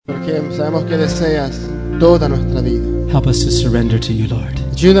Porque sabemos que deseas toda nuestra vida. Help us to surrender to you, Lord.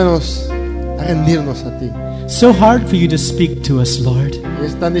 Ayúdanos a rendirnos a ti. So hard for you to speak to us, Lord. Y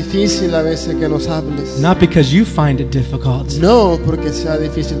es tan difícil a veces que nos hables. Not because you find it difficult, No porque sea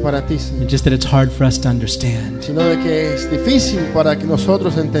difícil para ti, Señor, but just that it's hard for us to understand sino de que es difícil para que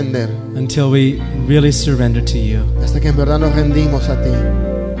nosotros entender. until we really surrender to you Hasta que en verdad nos rendimos a ti.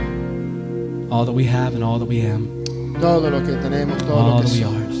 all that we have and all that we am, Todo lo que tenemos, todo all lo que that we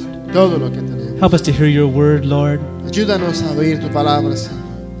somos, are. todo lo que tenemos. Help us to hear your word, Lord. Ayúdanos a oír tu palabra, Señor.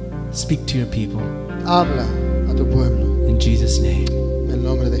 Speak to your people. Habla a tu pueblo In Jesus' name. en el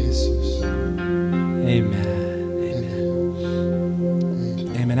nombre de Jesús. Amen.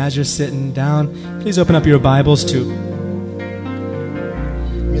 Amen. As you're sitting down, please open up your Bibles to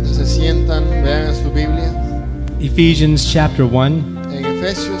Mientras se sientan, vean su Biblia Ephesians chapter 1. en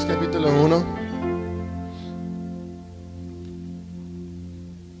Efesios capítulo 1.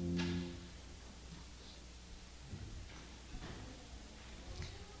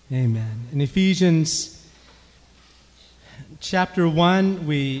 Amen. In Ephesians chapter 1,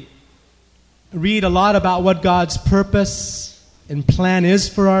 we read a lot about what God's purpose and plan is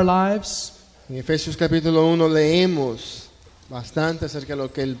for our lives. En Efesios capítulo 1 leemos bastante acerca de lo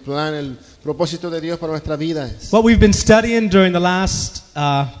que el plan, el propósito de Dios para nuestra vida es. What we've been studying during the last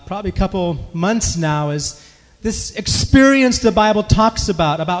probably couple months now is this experience the Bible talks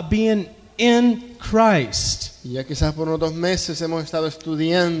about being in Christ. Y ya quizás por unos 2 meses hemos estado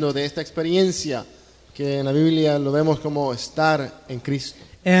estudiando de esta experiencia que en la Biblia lo vemos como estar en Cristo.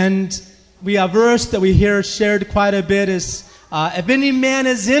 And a verse that we hear shared quite a bit is, if any man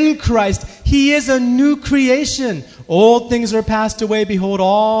is in Christ, he is a new creation. Old things are passed away, behold,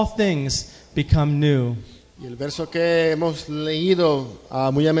 all things become new. Y el verso que hemos leído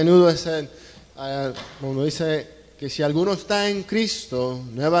muy a menudo es donde dice que si alguno está en Cristo,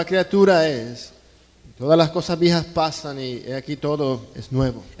 nueva criatura es. Todas las cosas viejas pasan y aquí todo es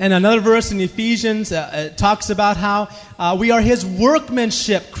nuevo. And another verse in Ephesians talks about how we are his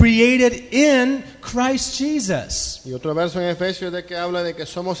workmanship created in Christ Jesus. Y otro verso en Efesios de que habla de que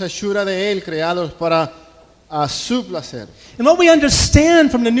somos hechura de Él, creados para a su placer. And what we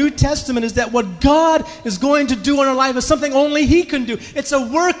understand from the New Testament is that what God is going to do in our life is something only he can do. It's a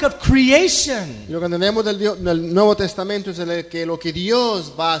work of creation. Y lo que entendemos del Nuevo Testamento es que lo que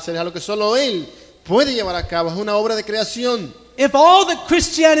Dios va a hacer es algo que solo Él puede llevar a cabo, es una obra de creación. If all that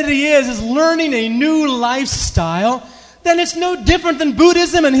Christianity is learning a new lifestyle, then it's no different than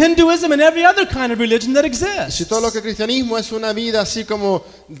Buddhism and Hinduism and every other kind of religion that exists. Si todo lo que el cristianismo es una vida así como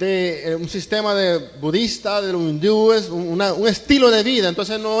de un sistema de budista, de los hindúes, un estilo de vida,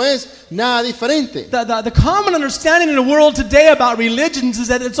 entonces no es nada diferente. The common understanding in the world today about religions is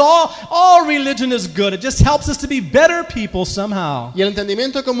that it's all religion is good. It just helps us to be better people somehow. Y el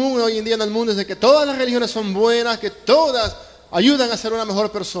entendimiento común hoy en día en el mundo es de que todas las religiones son buenas, que todas ayudan a ser una mejor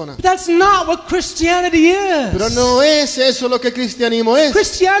persona. But that's not what Christianity is. Pero no es eso lo que el cristianismo es.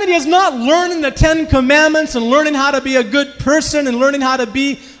 Christianity is not learning the 10 Commandments and learning how to be a good person and learning how to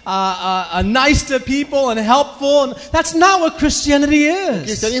be nice to people and helpful. And that's not what Christianity El is.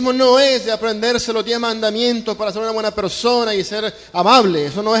 cristianismo no es de aprenderse los 10 mandamientos para ser una buena persona y ser amable.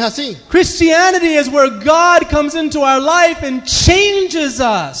 Eso no es así. Christianity is where God comes into our life and changes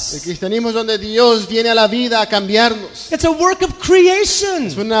El us. cristianismo es donde Dios viene a la vida a cambiarnos. It's a work of creation.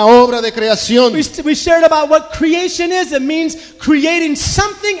 Es una obra de creación. We shared about what creation is. It means creating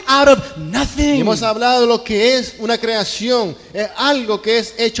something out of Y nothing. hemos hablado de lo que es una creación. Es algo que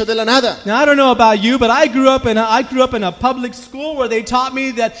es hecho de la nada. Now I don't know about you, but I grew up in a public school where they taught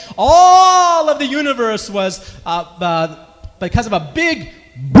me that all of the universe was because of a big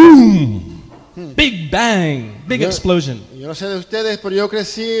boom, big bang, big explosion. Yo no sé de ustedes, pero yo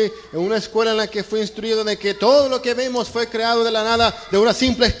crecí en una escuela en la que fui instruido de que todo lo que vemos fue creado de la nada, de una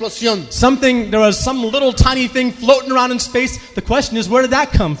simple explosión. There was some little tiny thing floating around in space. The question is, where did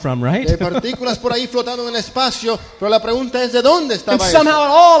that come from, right? Hay partículas por ahí flotando en el espacio, pero la pregunta es de dónde And estaba somehow eso.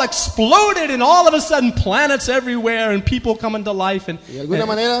 it all exploded, and all of a sudden planets everywhere, and people come into life, and Y de alguna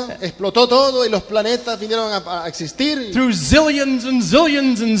manera explotó todo y los planetas vinieron a existir. through zillions and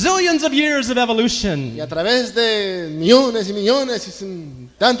zillions and zillions of years of evolution. Y a través de millones y millones y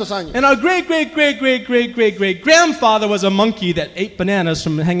tantos años. And our great grandfather was a monkey that ate bananas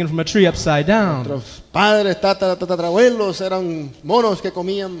hanging from a tree upside down. Nuestros padres, tatarabuelos eran monos que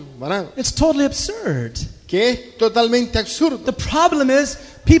comían bananas. It's totally absurd. Que es totalmente absurdo. The problem is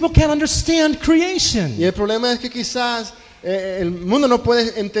people can't understand creation. Y el problema es que quizás El mundo no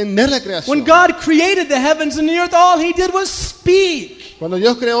puede entender la When creación. God created the heavens and the earth, all he did was speak. Cuando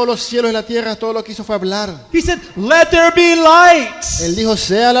Dios creó los cielos y la tierra, todo lo que hizo fue hablar. He said, "Let there be light." Él dijo,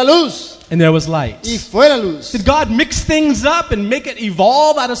 sea la luz. And there was light. Y fue la luz. Did God mix things up and make it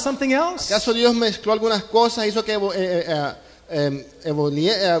evolve out of something else? ¿Acaso Dios mezcló algunas cosas, hizo que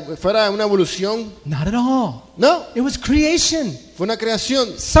fuera una evolución? Not at all. No, It was creation. fue una creación.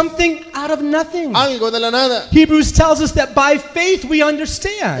 Something out of nothing. Algo de la nada. Hebrews tells us that by faith we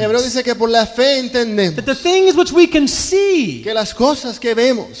understand Hebreo dice que por la fe entendemos that the things which we can see que las cosas que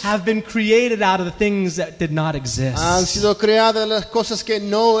vemos have been created out of the things that did not exist. han sido creadas de las cosas que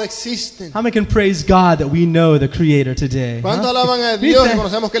no existen. How many can praise God that we know the Creator today? ¿Cuánto Huh? alaban a Can you Dios y say-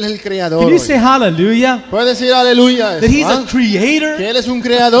 conocemos que Él es el creador? Can you hoy? say hallelujah? Puedes decir aleluya. That He's a ¿Ah? creator? Que Él es un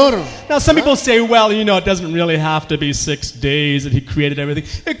creador. Now, some people say, well, you know, it doesn't really have to be 6 days that He created everything.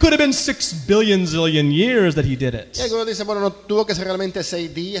 It could have been 6 billion zillion years that He did it. Y algunos dicen, bueno, no tuvo que ser realmente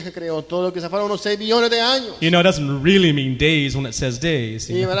 6 días que creó todo, que se fueron unos 6 billones de años. You know, it doesn't really mean days when it says days.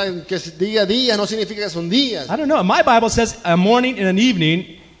 Y verdad que diga días no significa que son días. I don't know. My Bible says a morning and an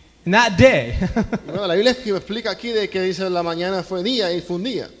evening, and that day. Y bueno, la Biblia explica aquí de que dice la mañana fue día y fue un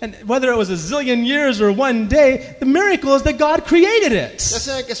día. And whether it was a zillion years or one day, the miracle is that God created Ya it.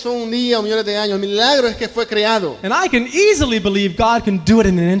 sea que son un día o millones de años, el milagro es que fue creado. And I can easily believe God can do it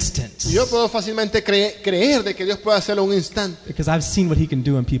in an instant. Y yo puedo fácilmente creer de que Dios puede hacerlo en un instante. Because I've seen what He can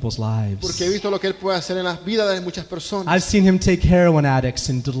do in people's lives. Porque he visto lo que Él puede hacer en las vidas de muchas personas. I've seen Him take heroin addicts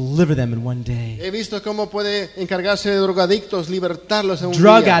and deliver them in one day. He visto cómo puede encargarse de drogadictos, libertarlos en un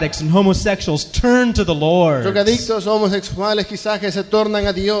Drug día. addicts and homosexuals turn to the Lord. Drogadictos, homosexuales quizás que se tornan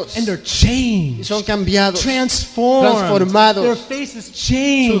a Dios And they're y changed, son cambiados, transformados, transformados, their faces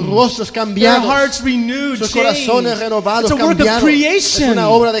changed, sus rostros their cambiados, hearts renewed, sus changed. corazones renovados, It's a work of cambiados. creation. Es una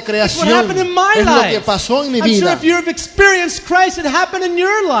obra de It's what creación. happened in my Es lo que life. pasó en mi I'm sure vida. if you've experienced Christ, it happened in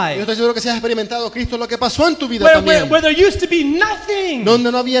your Yo life. estoy seguro que si has experimentado a Cristo, lo que pasó en tu vida Where también. there used to be nothing,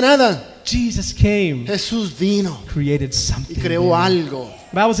 Donde no había nada, Jesus came, Jesús vino created y something. creó new. algo.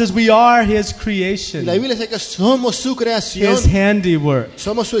 The Bible says we are His Y creation, la Biblia dice que somos su creación, His handiwork.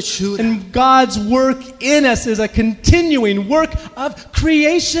 somos su hechura. And God's work in us is a continuing work of Y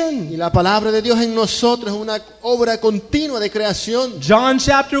creation. la palabra de Dios en nosotros es una obra continua de creación. John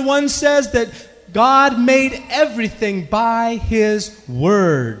chapter 1 says that God made everything by His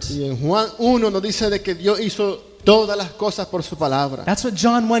word. Y en Juan 1 nos dice de que Dios hizo todas las cosas por su palabra. That's what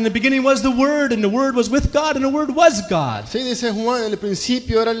John 1, in the beginning was the Word, and the Word was with God, and the Word was God. Sí, dice Juan, en el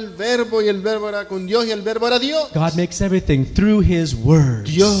principio era el verbo y el verbo era con Dios y el verbo era Dios. God makes everything through His Word.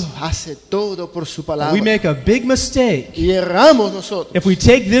 Dios hace todo por su palabra. We make a big mistake Y erramos nosotros. if we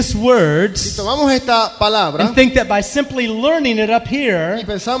take this word Si tomamos esta palabra and think that by simply learning it up y here,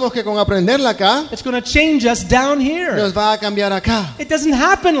 pensamos que con aprenderla acá it's going to change us down here. nos va a cambiar acá. It doesn't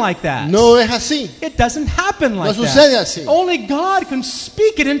happen like that. No es así. It doesn't happen like sucede that. así. Only God can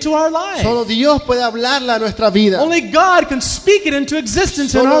speak it into our lives. Solo Dios puede hablarla a nuestra vida. Only God can speak it into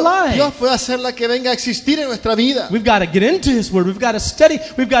existence in our Solo Dios life. puede hacerla que venga a existir en nuestra vida. We've got to get into His Word. We've got to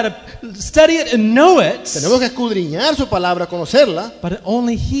study it and know it. Tenemos que escudriñar su palabra, conocerla, But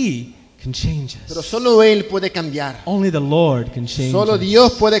only He can change pero us. solo Él puede cambiar. Only the Lord can change Solo us.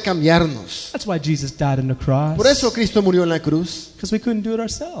 Dios puede cambiarnos. That's why Jesus died on the cross. Por eso Cristo murió en la cruz, Because we couldn't do it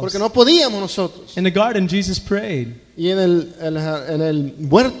ourselves. porque no podíamos nosotros. In the garden, Jesus prayed, Y en el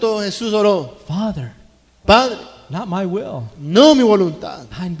huerto Jesús oró, Father, Padre, not my will, no mi voluntad,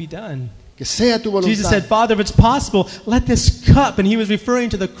 thine be done. que sea tu Jesus said, voluntad. Father, if it's possible, let this cup, and he was referring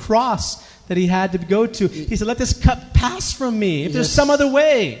to the cross that he had to go to. He said, let this cup pass from me. If there's Yes. some other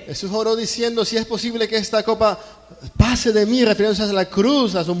way. Jesús oró diciendo, si es posible que esta copa pase de mí, refiriéndose a la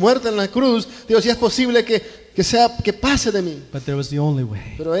cruz, a su muerte en la cruz. Dios, si es posible que pase de mí. But there was the only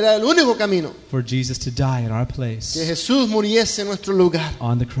way Pero era el único camino, for Jesus to die in our que place Jesús muriese en nuestro lugar,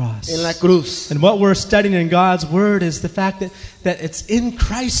 on the cross. en la cruz. And what we're studying in God's Word is the fact that it's in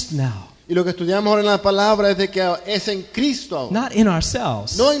Christ now, Y lo que estudiamos ahora en la palabra es de que es en Cristo ahora, not in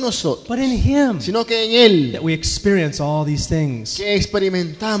ourselves, no en nosotros, but in Him, sino que en Él, that we experience all these things. que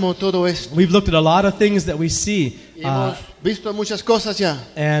experimentamos todo esto. We've looked at a lot of things that we see, Y hemos visto muchas cosas ya.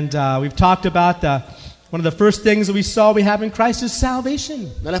 and we've talked about one of the first things that we saw we have in Christ is salvation.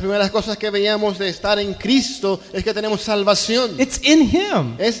 Una de las primeras cosas que veíamos de estar en Cristo es que tenemos salvación. It's in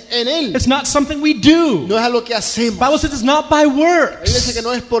Him. Es en Él, It's not something we do. no es algo que hacemos. The Bible says it's not by La Biblia dice que works.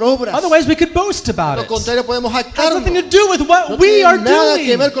 no es por obras. Otherwise, we could boast Por about lo it. contrario, podemos It has jactarnos. nothing to do with what No we are tiene nada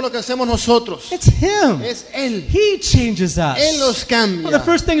que ver doing. con lo que hacemos nosotros. It's Him. Es Él. He changes us. Él nos One cambia. of the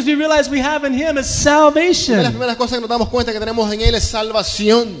first things we realize we have in Him is Una de las salvation. primeras cosas que nos damos cuenta que tenemos en Él es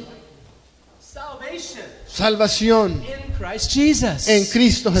salvación. Salvation. Salvación in Christ Jesus. en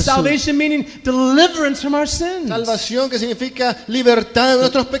Cristo Jesús. Salvation meaning deliverance from our sins. Salvación que significa libertad de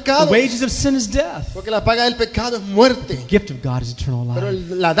nuestros The pecados. wages of sin is death. Porque la paga del pecado es muerte. The gift of God is eternal Pero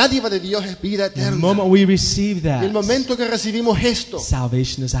life. la dádiva de Dios es vida The eterna. moment we receive Y el that, momento que recibimos esto,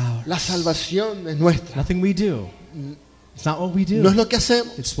 salvation is ours. la salvación es nuestra. Nothing we do. It's not what we No do. es lo que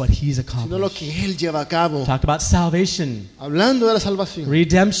hacemos, It's what He's sino lo accomplished. que Él lleva a cabo. Talked about salvation, Hablando de la salvación,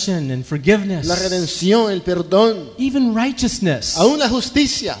 redemption, and forgiveness. la redención, el perdón, Even righteousness. aún la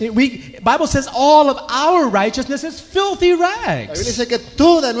justicia. Bible says all of our righteousness is filthy La Biblia rags. dice que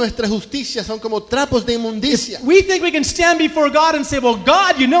toda nuestra justicia son como trapos de inmundicia. We think we can stand before God and say, well,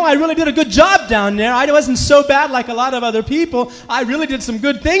 God, you know, I really did a good job down there. I wasn't so bad like a lot of other people. I really did some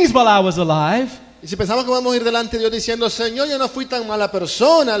good things while I was alive. Y si pensamos que vamos a ir delante de Dios diciendo, Señor, yo no fui tan mala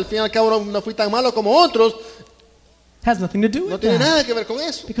persona, al fin y al cabo no fui tan malo como otros, Has nothing to do no with tiene that. nada que ver con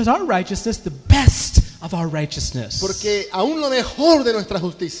eso. Because our righteousness, the best of our righteousness, Porque aún lo mejor de nuestra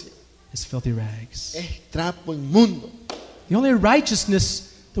justicia is filthy rags. es trapo inmundo. The only righteousness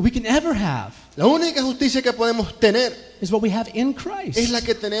that we can ever have La única justicia que podemos tener is what we have in Christ. es la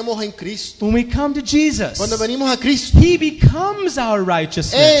que tenemos en Cristo. When we come to Jesus, Cuando venimos a Cristo, He becomes our Él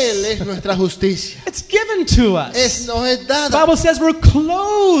righteousness. es nuestra justicia. It's given to us. Nos es The dada. Bible says we're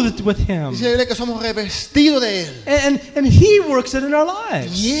clothed with Him. Dice la Biblia que somos revestidos de Él. And He works it in our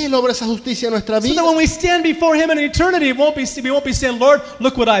lives. Y Él obra esa justicia en nuestra So vida. that when we stand before Him in eternity, we won't be saying, Lord,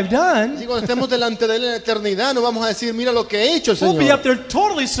 look what I've done. Y cuando estemos delante de Él en la eternidad, no vamos a decir, mira lo que he hecho, We'll be Señor. up there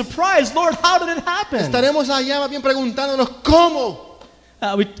totally surprised. Lord, how did it happen? Estaremos allá más bien preguntándonos cómo.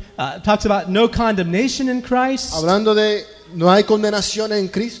 We talked about no condemnation in Christ. Hablando de no hay condenación en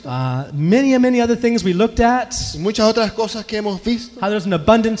Cristo. Many other things we looked at. Y muchas otras cosas que hemos visto. How there's an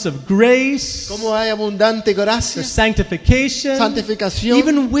abundance of grace, Cómo hay abundante gracia, there's sanctification, santificación,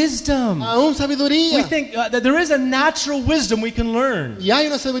 even wisdom. aún We sabiduría. think that there is a natural wisdom we can learn. Y hay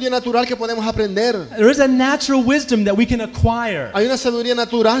una sabiduría natural que podemos aprender. There is a natural wisdom that we can acquire. Hay una sabiduría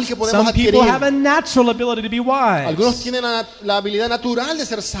natural que podemos Some people have adquirir. a natural ability to be wise. Algunos tienen la habilidad natural de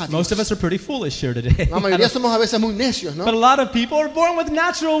ser sabios. Most of us are pretty foolish here today. La mayoría somos a veces muy necios, ¿no? But a lot of people are born with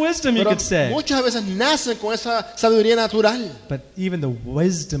natural wisdom, you Pero could say. muchas veces nacen con esa sabiduría natural. But even the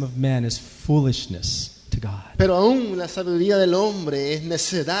wisdom of man is foolishness to God. Pero aún la sabiduría del hombre es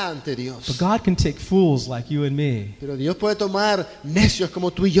necedad ante Dios. But God can take fools like you and me Pero Dios puede tomar necios como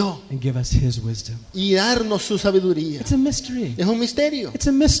tú y yo and give us His wisdom. y darnos su sabiduría. It's a mystery. Es un misterio. It's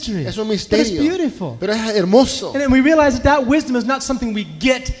a mystery. Es un But it's misterio. beautiful. Pero es hermoso. And then we realize that wisdom is not something we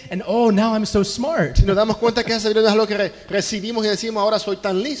get and, oh, now I'm so smart. Y nos damos cuenta que esa sabiduría no es algo que recibimos y decimos, ahora soy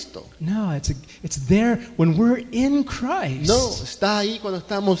tan listo. No, it's there when we're in Christ. No, está ahí cuando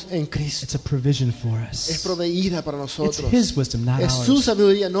estamos en Cristo. It's a provision for Es us. proveída para It's nosotros. His wisdom, not Es su ours.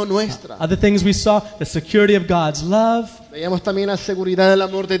 sabiduría, no nuestra. Other things we saw, the security of God's love, Veíamos también la seguridad del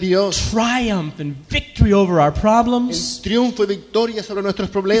amor de Dios. triumph and victory over our El problems. triunfo y victoria sobre nuestros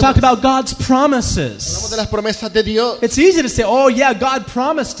We problemas. talked about God's Hablamos promises. de las promesas de Dios. It's easy to say, oh yeah, God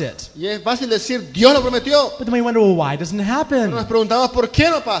promised it. Y es fácil decir, Dios lo prometió. But then we wonder, well, why doesn't it Pero happen? nos preguntamos por qué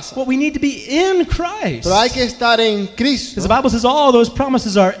no pasa. Well, we need to be in Christ. Pero hay que estar en Cristo. Because the Bible says all those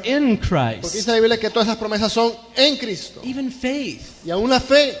promises are in Porque Christ. dice la Biblia que todas esas promesas son en Cristo. Even faith. Y aún la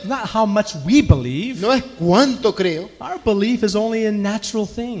fe Not how much we believe. no es cuánto creo. Our belief is only in natural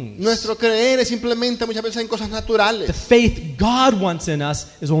things. Nuestro creer es simplemente muchas veces en cosas The naturales. faith God wants in us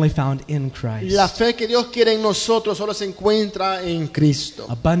is only found in Christ. La fe que Dios quiere en nosotros solo se encuentra en Cristo.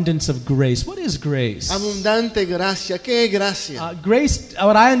 Abundance of grace. What is grace? Abundante gracia. ¿Qué es gracia? Grace,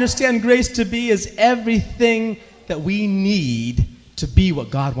 what I understand grace to be is everything that we need to be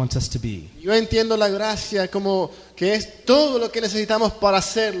what God wants us to be. Yo entiendo la gracia como que es todo lo que necesitamos para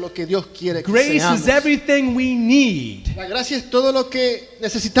hacer lo que Dios quiere que Grace seamos. is everything we need La gracia es todo lo que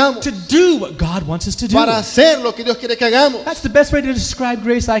necesitamos to do what God wants us to do. para hacer lo que Dios quiere que hagamos. That's the best way to describe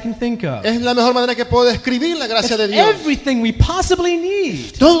grace I can think of. Es la mejor manera que puedo describir la gracia de It's Dios. everything we possibly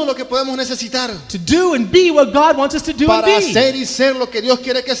need Todo lo que podemos necesitar to do and be what God wants us to do and para be. hacer y ser lo que Dios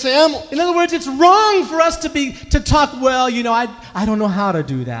quiere que seamos. In other words, it's wrong for us to talk, well, you know, I don't know how to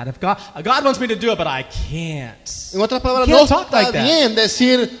do that. If God wants me to do it, but I can't. En otras palabras, You no can't talk está like that. bien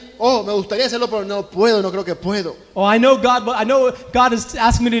decir, oh, me gustaría hacerlo, pero no puedo, no creo que puedo. Oh, I know God is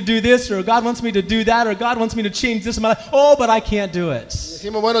asking me to do this, or God wants me to do that, or God wants me to change this in my life. Oh, but I can't do it.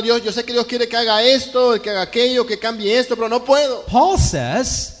 Decimos, bueno, Dios, yo sé que Dios quiere que haga esto, que haga aquello, que cambie esto, pero no puedo. Paul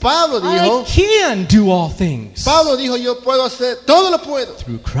says, Pablo I dijo, can do all things yo puedo hacer, todo lo puedo.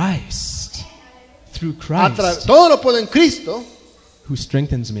 through Christ. Through Christ, Todo lo puedo en Cristo, who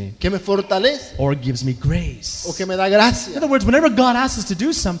strengthens me que me fortalece or gives me grace. o que me da In gracia. other words, whenever God asks us to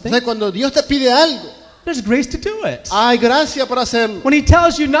do something, Entonces, cuando Dios te pide algo, there's grace to do it. Hay gracia para hacerlo. When he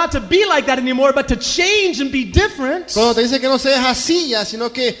tells you not to be like that anymore, but to change and be different, Cuando te dice que no seas así ya, sino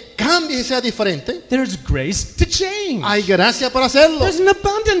que cambies y seas diferente, there's grace to change. hay gracia para hacerlo. There's an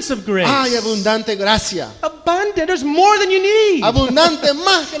abundance of grace. Hay abundante gracia. Abundant. There's more than you need. Abundante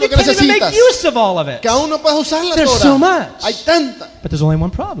más que lo You que can't even make necesitas. use of all of it. Que aún no puedes usarla There's toda. so much. Hay tanta. But there's only one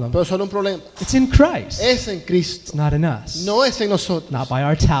problem. Pero solo un problema. It's in Christ. Es en Cristo. It's not in us. No es en nosotros. Not by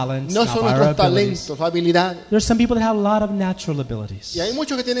our talents, No not son by our nuestros abilities. talentos o habilidades. There's some people that have a lot of natural abilities. Y hay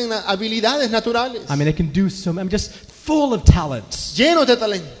muchos que tienen habilidades naturales. I mean, they can do so. I'm just full of talents. Llenos de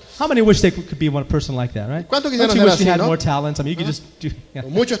talento. How many wish they could be one person like that, right? ¿Cuántos Don't quisieran you ser wish you así, had no? more talents? I mean, you could just do. Yeah.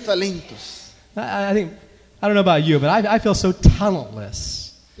 Con muchos talentos. I think I don't know about you, but I feel so talentless.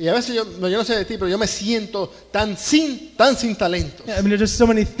 Y a veces yo no sé de ti, pero yo me siento tan sin talentos. I mean, there's just so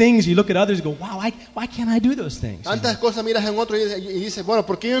many things you look at others and go, wow, why can't I do those things? You know? Tantas cosas miras en otro y dices, bueno,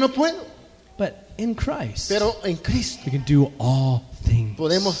 ¿por qué yo no puedo? But in Christ, Pero en Cristo we can do all things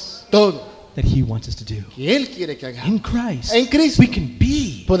podemos todo that He wants us to do. que Él quiere que hagamos. In Christ, En Cristo we can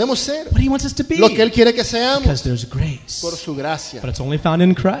be podemos ser what He wants us to be lo que Él quiere que because seamos there's grace. por su gracia. But it's only found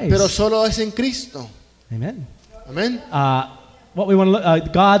in Pero Christ. solo es en Cristo. Amen. Amén. What we want to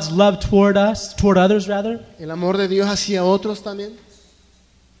look, God's love toward us, toward others rather. El amor de Dios hacia otros también.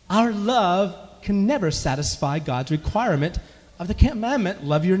 Our love can never satisfy God's requirement of the commandment,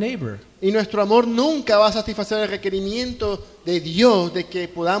 love your neighbor. Y nuestro amor nunca va a satisfacer el requerimiento de Dios de que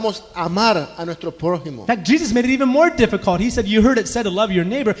podamos amar a nuestro prójimo. In fact, Jesus made it even more difficult. He said, you heard it said to love your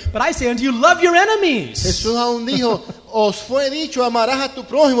neighbor, but I say unto you, love your enemies. Jesús aún dijo, os fue dicho amarás a tu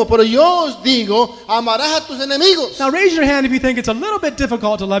prójimo, pero yo os digo, amarás a tus enemigos. Now raise your hand if you think it's a little bit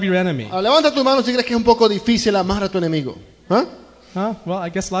difficult to love your enemy. Levanta tu mano si crees que es un poco difícil amar a tu enemigo. ¿Ah? Huh? Well, I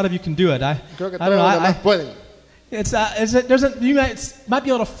guess a lot of you can do it. I Creo que don't todos know. los demás pueden. You might be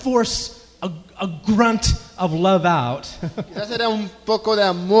able to force a grunt of love out Quizás era un poco de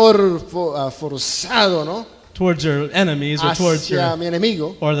amor forzado, ¿no? towards your enemies or towards Hacia mi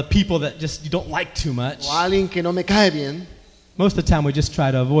enemigo or the people that just you don't like too much. o alguien que no me cae bien. Most of the time we just try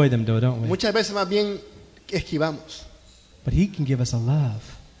to avoid them, though, don't we? Muchas veces más bien esquivamos. But He can give us a love.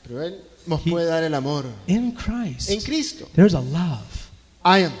 Pero Él nos puede dar el amor. In Christ, En Cristo there's a love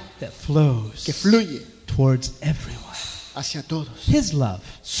hay amor that flows que fluye towards everyone. hacia todos. His love.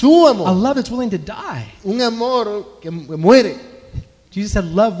 Su A amor. love that's willing to die. Un amor que muere. Jesus said,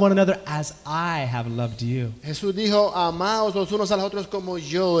 love one another as I have loved you. Jesús dijo, amaos los unos a los otros como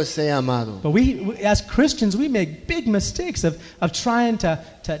yo os he amado. But we as Christians, we make big mistakes of trying to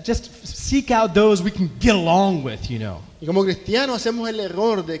just seek out those we can get along with, you know. Y como cristianos hacemos el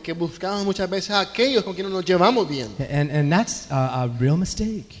error de que buscamos muchas veces a aquellos con quienes nos llevamos bien. And that's a real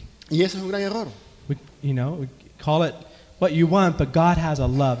mistake. Y eso es un gran error. We call it what you want, but God has a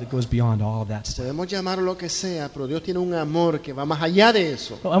love that goes beyond all of that stuff. Podemos llamarlo lo que sea, pero Dios tiene un amor que va más allá de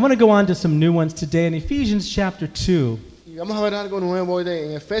eso. Well, I want to go on to some new ones today in Ephesians chapter 2. Y vamos a ver algo nuevo hoy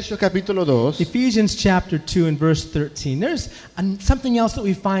en Efesios capítulo 2. Ephesians chapter 2 and verse 13. There's something else that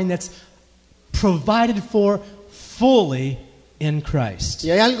we find that's provided for fully in Christ. Y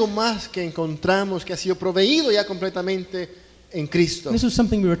hay algo más que encontramos que ha sido proveído ya completamente en Cristo. This was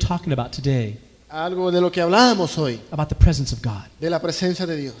something we were talking about today, Algo de lo que hablábamos hoy, about the presence of God. de la presencia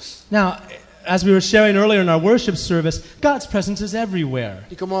de Dios. Now, as we were sharing earlier in our worship service, God's presence is everywhere.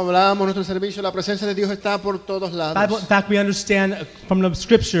 Y como hablábamos en nuestro servicio, la presencia de Dios está por todos In lados. fact, we understand from the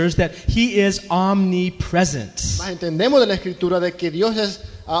scriptures that He is omnipresent. Más entendemos de la Escritura de que Dios es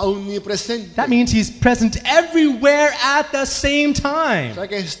omnipresente. That means He's present everywhere at the same O time. sea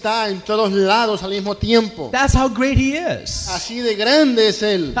que está en todos lados al mismo tiempo. That's how great He is. Así de grande es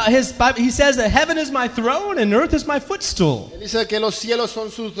Él. He says that heaven is my throne and earth is my footstool. Él dice que los cielos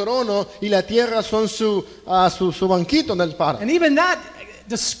son su trono y la tierra son su banquito donde Él para. And even that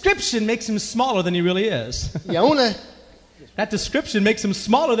description makes Him smaller than He really is. Y aún That description makes Him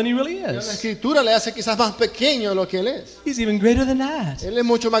smaller than He really la is. Escritura le hace quizás más pequeño de lo que Él es. He's even greater than that. Él es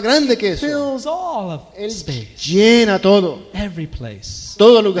mucho más grande que eso. Fills all of Él space, llena todo, every place.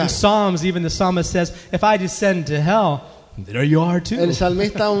 todo lugar. In Psalms, even the psalmist says, if I descend to hell, there you are too. El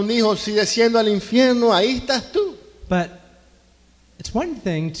salmista aún dijo, si desciendo al infierno, ahí estás tú. But it's one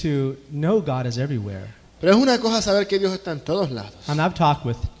thing to know God is everywhere. Pero es una cosa saber que Dios está en todos lados. And I've talked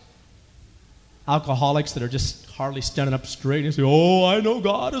with alcoholics that are just hardly standing up straight and say, "Oh, I know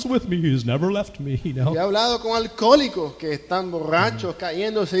God is with me. He's never left me." You Y he know. hablado con alcohólicos que están borrachos,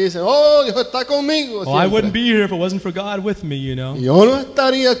 cayéndose y dicen, oh, Dios está conmigo. Oh, I siempre. wouldn't be here if it wasn't for God with me. You know. Y yo no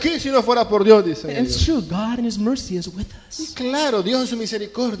estaría aquí si no fuera por Dios, dicen And it's ellos. true. God in His mercy is with Y us. claro, Dios en su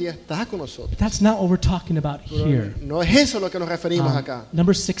misericordia está con nosotros. But that's not what we're talking about Pero here. no es eso lo que nos referimos acá.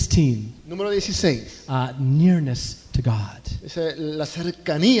 Number 16, Número 16. nearness to God. Dice la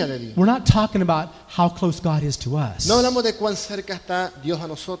cercanía de Dios. We're not talking about how close God is to us. No hablamos de cuán cerca está Dios a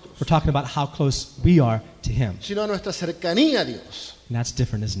nosotros, We're talking about how close we are to Him. sino a nuestra cercanía a Dios. And that's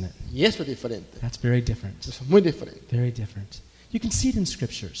different, isn't it? Y eso es diferente. That's very different. Eso es muy diferente. Very different. You can see it in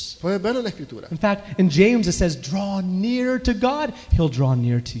scriptures. Puedes verlo en la Escritura. In fact, in James it says, draw near to God, He'll draw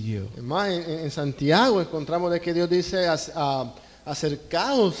near to you. Es más, en Santiago encontramos de que Dios dice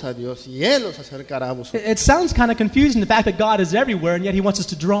acercaos a Dios y Él os acercará a vosotros. It sounds kind of confusing, the fact that God is everywhere and yet He wants us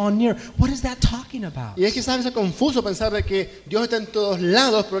to draw near. What is that talking about? Y es quizás a veces confuso pensar de que Dios está en todos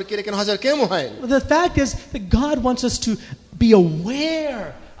lados, pero Él quiere que nos acerquemos a Él. Well, the fact is that God wants us to be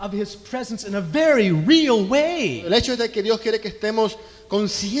aware of His presence in a very real way. El hecho es de que Dios quiere que estemos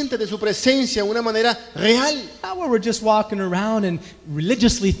conscientes de su presencia de una manera real. Not where we're just walking around and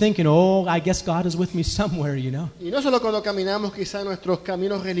religiously thinking, oh, I guess God is with me somewhere, you know. Y no solo cuando caminamos quizá en nuestros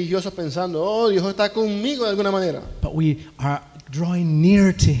caminos religiosos pensando, oh, Dios está conmigo de alguna manera. But we are drawing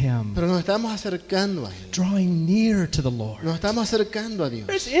near to Him, Pero nos estamos acercando a Él. drawing near to the Lord. Nos estamos acercando a Dios.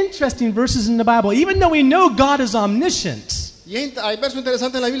 There's interesting verses in the Bible. Even though we know God is omniscient, Y hay versos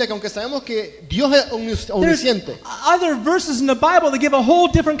interesantes en la Biblia que aunque sabemos que Dios es there's omnisciente, other verses in the Bible that give a whole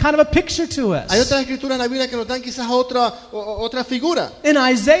different kind of a picture to hay us. otras escrituras en la Biblia que nos dan quizás otra figura. In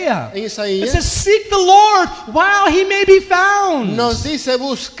Isaiah, En it Isaías says, seek the Lord while He may be found. nos dice,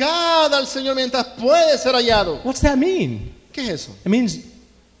 buscad al Señor mientras puede ser hallado. What's that mean? ¿Qué es eso? It means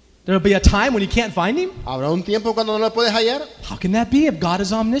there'll be a time when you can't find Him? ¿Habrá un tiempo cuando no lo puedes hallar? How can that be if God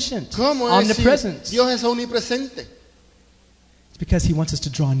is omniscient, ¿Cómo es omnipresent? si Dios es omnipresente? It's because He wants us to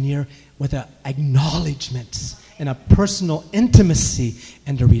draw near with an acknowledgement and a personal intimacy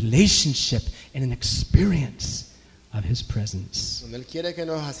and a relationship and an experience of His presence. Donde Él quiere que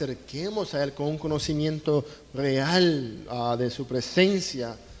nos acerquemos a Él con un conocimiento real de su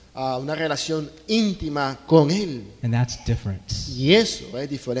presencia, a una relación íntima con Él. And that's different. Y eso es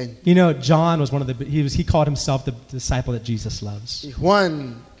diferente. You know, John was one of the, he called himself the disciple that Jesus loves. Y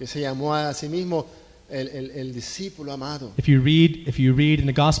Juan, que se llamó a sí mismo el discípulo amado. If you read in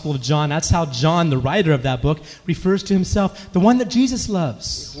the Gospel of John, that's how John, the writer of that book, refers to himself, the one that Jesus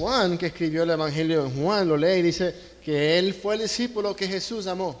loves. Juan, que escribió el Evangelio de Juan, lo lee y dice que él fue el discípulo que Jesús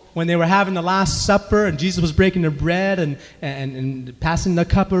amó. When they were having the Last Supper and Jesus was breaking the bread and passing the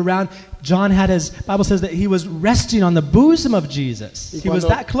cup around, John had his, Bible says that he was resting on the bosom of Jesus. Y He was cuando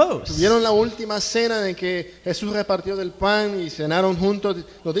that close. tuvieron la última cena en que Jesús repartió del pan y cenaron juntos,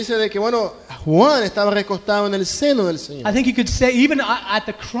 nos dice de que bueno, Juan estaba recostado en el seno del Señor. I think you could say even at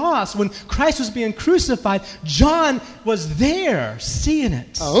the cross, when Christ was being crucified, John was there seeing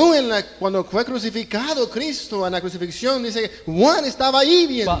it. Aún cuando fue crucificado Cristo en la crucifixión, dice que Juan estaba ahí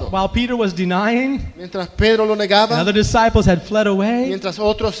viendo. While Peter was denying, Mientras Pedro lo and negaba, other disciples had fled away, mientras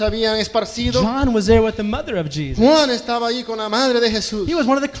otros se habían esparcido, John was there with the mother of Jesus. Juan estaba ahí con la madre de Jesús. He was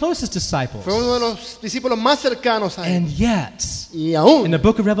one of the closest disciples. Fue uno de los discípulos más cercanos a él. And yet, Y aún, in the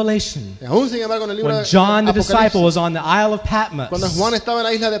book of Revelation, sin embargo, en el libro when de John the disciple Apocalipsis, was on the Isle of cuando Patmos, Juan estaba en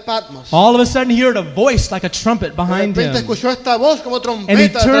la isla de Patmos, all of a sudden he heard a voice like a trumpet de behind repente him. escuchó esta voz como And he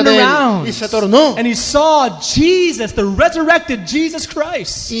trompeta turned detrás de él, around y se tornó and he saw Jesus, the resurrected Jesus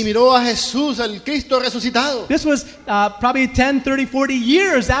Christ. y miró a Jesús, el Cristo resucitado. This was probably 10, 30, 40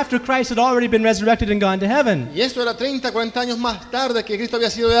 years after Christ had already been resurrected and gone to heaven. Y esto era 30, 40 años más tarde que Cristo había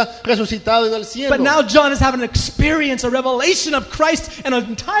sido ya resucitado y del cielo. But now John is having an experience, a revelation of Christ in an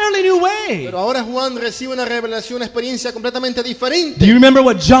entirely new way. Pero ahora Juan recibe una revelación, una experiencia completamente Do diferente. you remember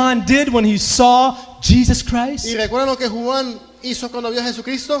what John did when he saw Jesus ¿Y Christ? recuerdan lo que Juan hizo cuando vio a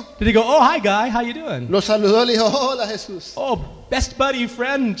Jesucristo? Did he go, oh, hi, guy, how you doing? Lo saludó y le dijo, hola Jesús. Oh, best buddy,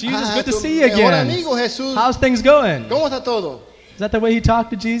 friend, Jesus, good to Tu see you mejor again. amigo Jesús. How's things going? ¿Cómo está todo? Is that the way he talked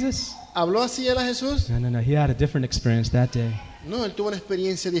to Jesus? ¿Habló así él a Jesús? No, he had a different experience that day. No, él tuvo una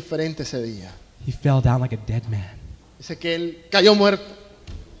experiencia diferente ese día. He fell down like a dead man. Dice que él cayó muerto.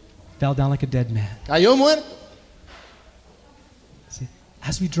 Fell down like a dead man. Cayó muerto. See,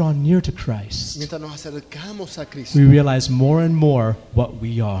 as we draw near to Christ, Mientras nos acercamos a Cristo, we realize more and more what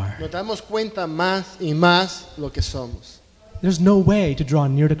we are. nos damos cuenta más y más lo que somos. There's no way to draw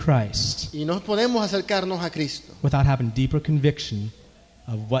near to Christ Y no podemos acercarnos a Cristo without having deeper conviction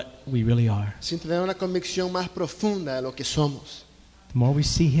of what we really are. sin tener una convicción más profunda de lo que somos. the more we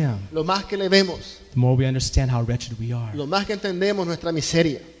see Him, lo más que le vemos, the more we understand how wretched we are. lo más que entendemos nuestra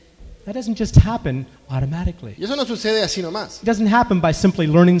miseria. That doesn't just happen automatically. Y eso no sucede así nomás. It doesn't happen by simply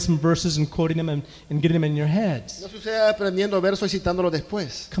learning some verses and quoting them and getting them in your heads. No sucede aprendiendo versos y citándolos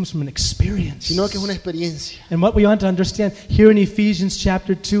después, It comes from an experience. sino que es una experiencia. And what we want to understand here in Ephesians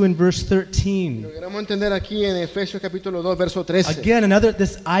chapter 2 and verse Lo 13. queremos entender aquí en Efesios capítulo 2, verso 13. Again,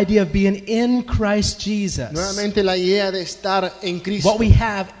 this idea of being in Christ Jesus. Nuevamente la idea de estar en Cristo. What we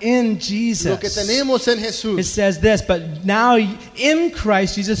have in Jesus. Lo que tenemos en It Jesús. says this, but now in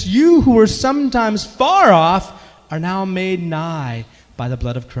Christ Jesus, you who were sometimes far off are now made nigh by the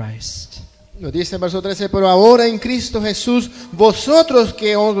blood of Christ. Nos dice en verso 13, pero ahora en Cristo Jesús, vosotros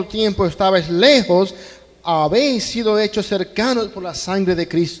que en otro tiempo estabais lejos, habéis sido hechos cercanos por la sangre de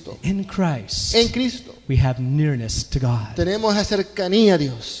Cristo. In Christ, En Cristo we have nearness to God. tenemos la cercanía a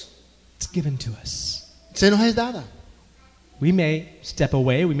Dios. It's given to us. Se nos es dada. We may step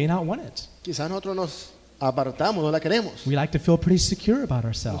away, we may not want it. Quizás nosotros nos apartamos, no la queremos. We like to feel pretty secure about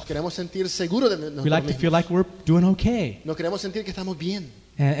Nos ourselves. queremos sentir seguros de We nosotros like to feel mismos. like we're doing okay. Nos queremos sentir que estamos bien.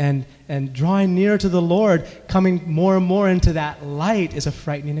 And drawing near to the Lord, coming more and more into that light is a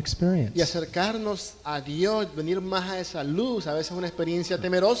frightening experience. Y acercarnos a Dios, venir más a esa luz, a veces es una experiencia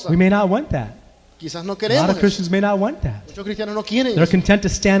temerosa. We may not want that. Quizás no A lot queremos of eso. Christians may not want that. Muchos cristianos no quieren They're eso. content to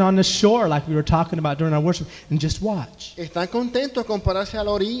stand on the shore like we were talking about during our worship and just watch. Están contentos con pararse a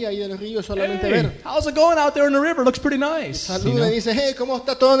la orilla y del río solamente Hey, ver. how's it going out there in the river? Looks pretty nice. You Saluda know? y dice, hey, ¿cómo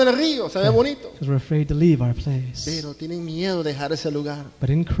está todo en el río? Se ve bonito. Because we're afraid to leave our place. Pero tienen miedo de dejar ese lugar.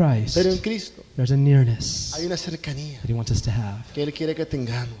 But in Christ, Pero en Cristo there's a nearness hay una cercanía that He wants us to have. que Él quiere que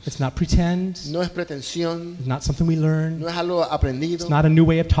tengamos. It's not pretend. No es pretensión, It's not something we learn. no es algo aprendido, It's not a new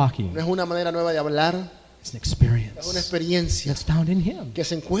way of talking. no es una manera nueva de hablar, It's an es una experience experiencia that's found in Him. que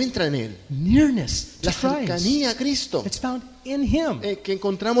se encuentra en Él. Nearness to La Christ. cercanía a Cristo It's found in Him. que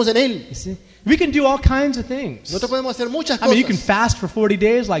encontramos en Él. You see? We can do all kinds of things. Nosotros podemos hacer muchas I mean, you can cosas. fast for 40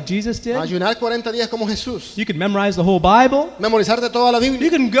 days like Jesus did. Ayunar 40 días como Jesús. You can memorize the whole Bible. Memorizarte toda la Biblia. You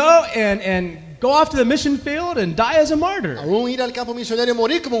can go and go off to the mission field and die as a martyr. Aún ir al campo misionero y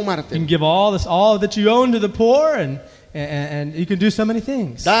morir como un You mártir. can give all that you own to the poor, and you can do so many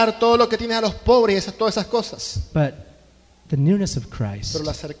things. Dar todo lo que tienes a los pobres y todas esas cosas. But the nearness of Christ Pero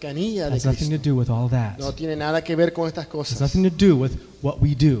la cercanía de has nothing to Cristo do with all that. no tiene nada que ver con estas It has cosas. nothing to do with what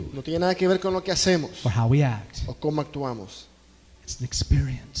we do No tiene nada que ver con lo que hacemos or how we act. o cómo actuamos. It's an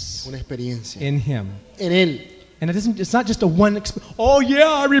experience Una experiencia in Him. en Él. And it's not just a one experience. Oh yeah,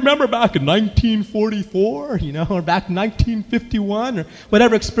 I remember back in 1944, or back in 1951, or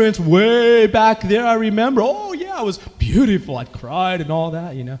whatever experience way back there I remember. Oh yeah, it was beautiful. I cried and all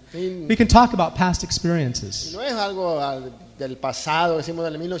that, Sí. We can talk about past experiences. No es algo del pasado, decimos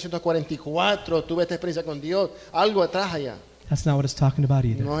del 1944, tuve esta experiencia con Dios, algo atrás allá. That's not what it's talking about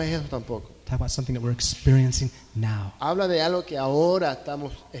either. No es eso tampoco. Talk about something that we're experiencing now. Habla de algo que ahora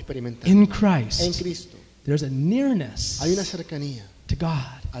estamos experimentando. In En Christ, Cristo there's a nearness hay una cercanía to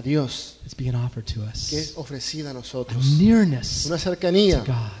God a Dios that's being offered to que us. es ofrecida a A nosotros. nearness Una to cercanía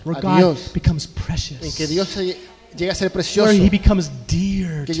God, where a God Dios becomes en precious, que Dios llega a ser where precioso, He becomes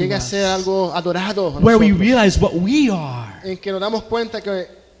dear que to llega a us, ser algo adorado a where we nosotros, realize what we are, en que nos damos cuenta que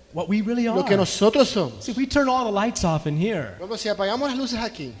what we really lo que are. nosotros somos. See, if we turn all the lights off in here, Luego, si apagamos las luces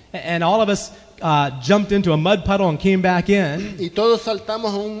aquí and all of us jumped into a mud puddle and came back in, y todos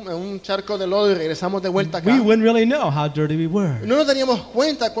saltamos en un charco de lodo y regresamos de vuelta acá, we wouldn't really know how dirty we were. no nos daríamos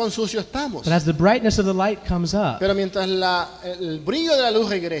cuenta cuán sucio estamos. But as the brightness of the light comes up, Pero mientras el brillo de la luz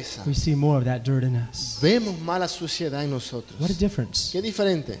regresa, we see more of that dirt in us. vemos más la suciedad en nosotros. What a difference. Qué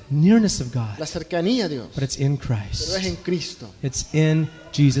diferente. Nearness of God, La cercanía a Dios, but it's in pero Christ. es en Cristo, It's in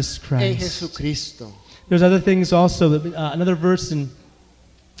Jesus en Christ. Jesucristo. There's other things also. Another verse in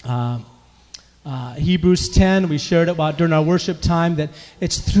Hebrews 10, we shared about during our worship time, that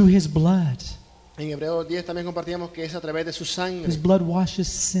it's through His blood. En Hebreos 10 también compartíamos que es a través de su His sangre, blood washes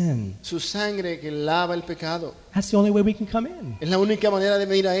sin. su sangre que lava el pecado. That's the only way we can come in. Es la única manera de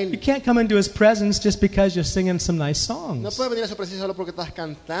venir a You Él. can't come into His presence just because you're singing some nice No songs. puedes venir a su presencia solo porque estás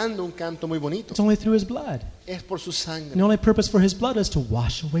cantando un canto muy bonito. It's only through His blood. Es por su And the sangre. only purpose for His blood is to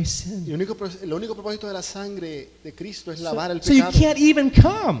wash away Y sin. el único propósito de la sangre de Cristo es lavar el So you pecado. can't even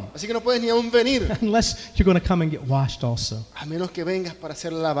come Así que no puedes ni aún venir, unless you're going to come and get washed also. a menos que vengas para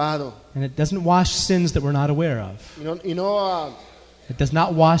ser lavado. And it doesn't wash sins that we're not aware of. It does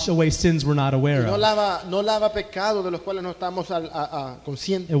not wash away sins we're not aware of. no lava pecados de los cuales no estamos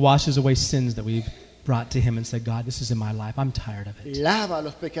conscientes. It washes away sins that we've brought to Him and said, God, this is in my life. I'm tired of it. Lava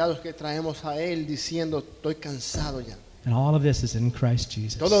los pecados que traemos a Él diciendo, estoy cansado ya. And all of this is in Christ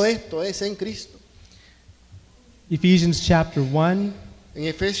Jesus. Todo esto es en Cristo. Ephesians chapter 1, En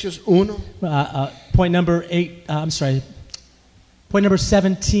Efesios 1, point number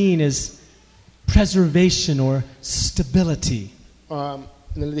 17 is preservation or stability.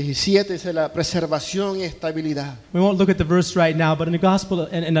 en el 17 dice la preservación y estabilidad. We won't look at the verse right now, but in the gospel,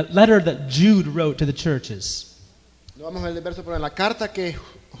 in a letter that Jude wrote to the churches, No vamos a ver el verso, pero en la carta que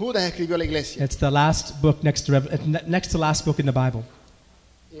Judas escribió a la iglesia, it's the last book next to last book in the Bible.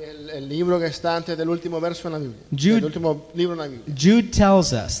 y el libro que está antes del último verso en la Biblia, Jude- el último libro en la Biblia. Jude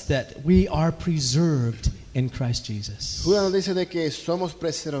tells us that we are preserved in Christ Jesus. Judas nos dice de que somos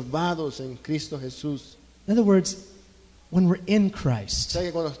preservados en Cristo Jesús. In other words, when we're in O Christ, sea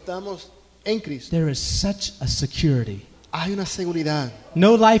que cuando estamos en Cristo there is such a security. hay una seguridad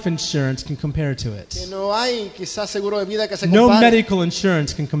No life insurance can compare to que it. no hay quizás seguro de vida que se No compare. medical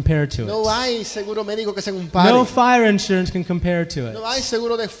insurance can compare to No it. hay seguro médico que se compare. No fire insurance can compare to it. No hay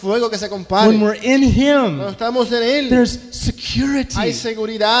seguro de fuego que se compare. When we're in Cuando Him, estamos en Él, there's security. hay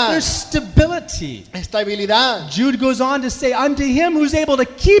seguridad, There's stability. estabilidad. Jude goes on to say, unto Him who's able to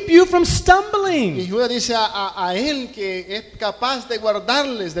keep you from Y stumbling. Judas dice a Él que es capaz de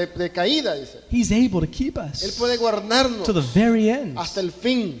guardarles de caída, dice. He's able to keep Él us puede guardarnos to the very end. hasta el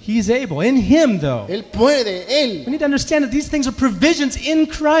fin. He's able. In Him, though. Él puede, Él. We need to understand that these things are provisions in Hay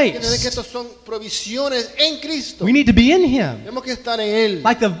que entender que Christ. estos son provisiones en Cristo. We need to be in Him. Tenemos que estar en Él.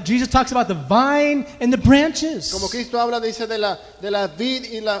 Like Jesus talks about the vine and the branches. Como Cristo habla, dice de la vid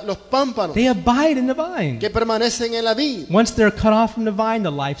y los pámpanos They abide in the vine. que permanecen en la vid. Once they're cut off from the vine,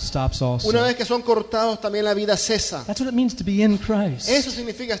 the life stops Una also. vez que son cortados, también la vida cesa. That's what it means to be in Christ. Eso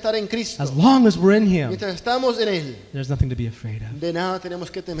significa estar en Cristo. As long as we're in Him, Mientras estamos en Él, there's nothing to be afraid of. de nada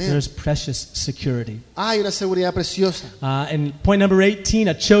tenemos que temer. There's precious security. Hay una seguridad preciosa. And point number 18,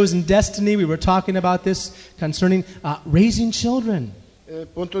 a chosen destiny. We were talking about this concerning raising children. El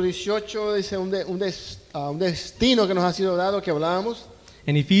punto 18 dice un destino que nos ha sido dado, que hablábamos.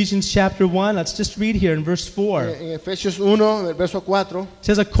 In Ephesians chapter 1, let's just read here in verse 4. It En Efesios 1, el verso 4.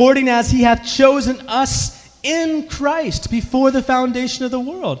 says, according as He hath chosen us in Christ before the foundation of the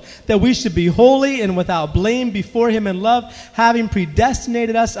world, that we should be holy and without blame before Him in love, having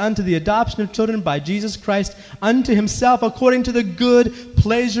predestinated us unto the adoption of children by Jesus Christ unto Himself, according to the good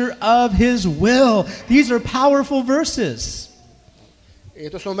pleasure of His will. These are powerful verses.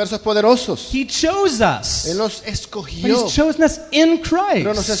 Estos son versos poderosos. He chose us. Él nos But escogió, He's chosen us in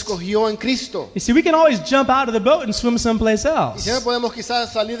pero nos Christ. escogió en Cristo. You see, we can always jump out of the boat and swim someplace Y else. siempre podemos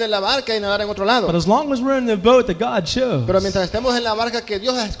quizás salir de la barca y nadar en otro lado. But as long as we're in the boat that God chose, Pero mientras estemos en la barca que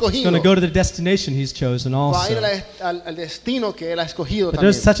Dios ha He's escogido, going to go to the destination He's chosen va a ir also. al destino que Él ha escogido But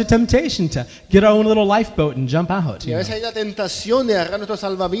there's también. such a temptation to get our own little lifeboat and jump out. Y a veces hay la tentación de agarrar nuestro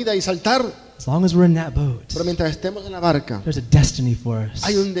salvavidas y saltar. As long as we're in that boat, Pero mientras estemos en la barca, there's a destiny for us.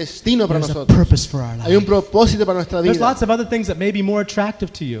 hay un destino para There's a nosotros. purpose for our Hay un life. propósito para nuestra There's vida. lots of other things that may be more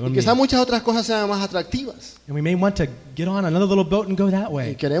attractive to you Y and me. quizás muchas otras cosas sean más atractivas. And we may want to get on another little boat and go that Y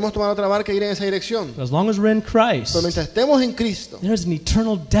way. queremos tomar otra barca e ir en esa dirección. But as long as we're in Christ, Pero mientras estemos en Cristo, there's an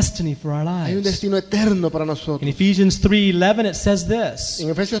eternal destiny for our hay un lives. destino eterno para In nosotros. Ephesians 3:11 it says this. En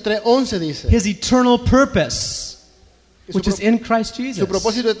Efesios 3:11 dice, His eternal purpose, que which is in Christ su Jesus.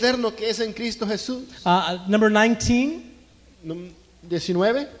 propósito eterno que es en Cristo Jesús. Number 19,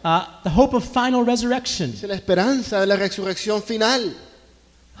 19 the hope of final resurrection. dice la esperanza de la resurrección final.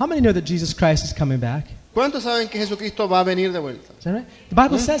 How many know that Jesus Christ is coming back? ¿Cuántos saben que Jesucristo va a venir de vuelta? Is that right? The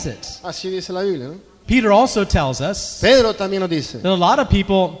Bible says it. Así dice la Biblia, ¿no? Peter also tells us Pedro también nos dice that a lot of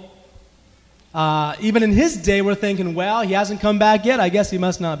people, even in his day, were thinking, well, he hasn't come back yet. I guess he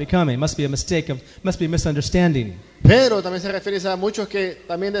must not be coming. Must be a mistake must be a misunderstanding. Pedro también se refiere a muchos que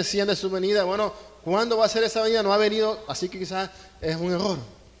también decían de su venida, bueno, ¿cuándo va a ser esa venida? No ha venido, así que quizás es un error.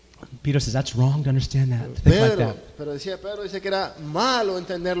 Peter says that's wrong to understand that, to think like Pedro, that. pero Pedro dice que era malo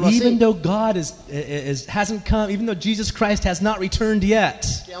entenderlo así. Even though God hasn't come, even though Jesus Christ has not returned yet,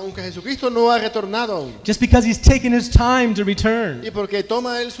 Que aunque Jesucristo no ha retornado aún, just because He's taken His time to return. y porque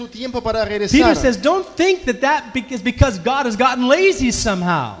toma él su tiempo para Peter regresar. says, don't think that is because God has gotten lazy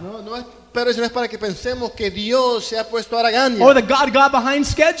somehow, No es, pero eso no es para que pensemos que Dios se ha puesto aragaña or that God got behind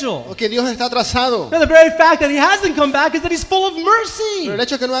schedule. o que Dios está atrasado. No, the very fact that He hasn't come back is that He's full of Pero mercy. el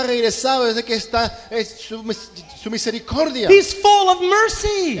hecho de que no ha regresado es de que está es su misericordia. He's full of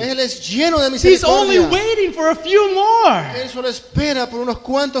mercy. Él es lleno de He's only misericordia. waiting for a few more Él solo espera por unos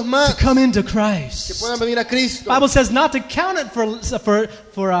cuantos to más come into que Christ. puedan venir a Cristo. The Bible says not to count it for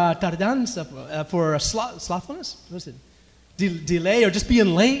tardanza, for slothfulness. What is it? Delay or just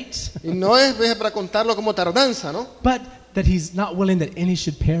being late, Y no es para contarlo como tardanza, ¿no? but that he's not willing that any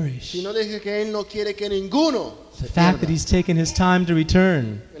should perish. sino dice que Él no quiere que ninguno se The fact that pierda. he's taken his time to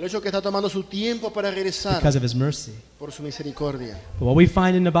return El hecho que está tomando su tiempo para regresar because of his mercy. por su misericordia. But what we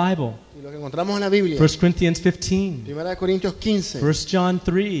find in the Bible, Y lo que encontramos en la Biblia, 1 Corinthians 15, Primera de Corintios 15, 1 John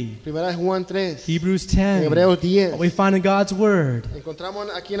 3, Primera de Juan 3, Hebrews 10, Hebreos 10, what we find in God's Word encontramos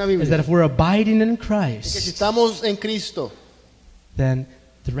aquí en la is that Biblia if we're abiding in es que si Christ, estamos en Cristo, then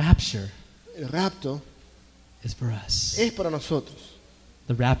the rapture el rapto is for us. es para nosotros.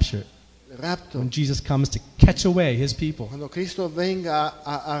 The rapture, El rapto, when Jesus comes to catch away his people. cuando Cristo venga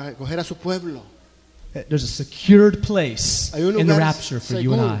a recoger a su pueblo, There's a secured place hay un in the lugar rapture for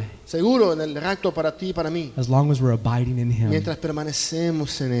you and seguro, I, seguro en el rapto para ti y para mí, as long as we're abiding in Him. mientras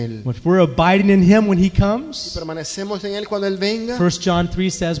permanecemos en Él. If we're abiding in Him when He Si comes, permanecemos en Él cuando Él venga, 1 John 3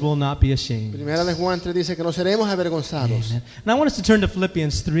 says we'll not be ashamed. Primera de Juan 3 dice que no seremos avergonzados. Amen. And I want us to turn to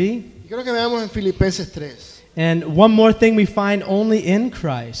Philippians 3. Y quiero que veamos en Filipenses 3. And one more thing we find only in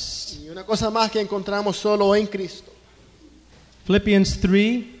Christ. Y una cosa más que encontramos solo en Cristo. Philippians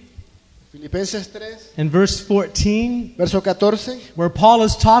 3 Filipenses 3, and verse 14, verso 14, where Paul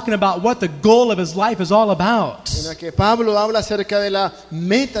is talking about what the goal of his life is all about. en la que Pablo habla acerca de la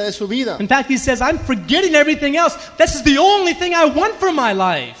meta de su vida. In fact, he says, I'm forgetting everything else. This is the only thing I want for my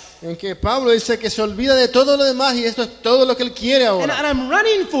life. En que Pablo dice que se olvida de todo lo demás y esto es todo lo que él quiere And ahora. I'm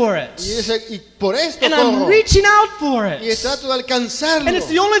running for it. Y dice, y por esto And I'm corro. reaching out for Y it. trato de alcanzarlo. And it's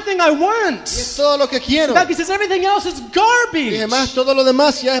the only thing I Y want. es todo lo que quiero. In fact, he says everything else is Y garbage. además todo lo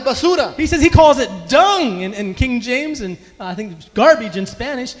demás ya es basura. He says he calls it dung in King James, and I think it's garbage in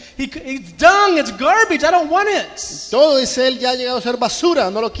Spanish. It's dung, it's garbage. I don't want it. Todo, dice él, ya ha llegado a ser basura,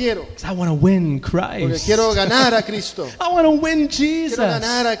 no lo quiero. Because I want to win Porque Christ. quiero ganar a Cristo. I want to win Quiero Jesus.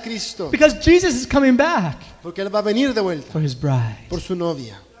 ganar a Cristo. Because Jesus is coming back Porque él va a venir de vuelta for his bride. por su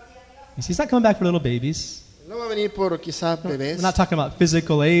novia. You see, he's not coming back for little babies. No va a venir por quizás We're bebés, not talking about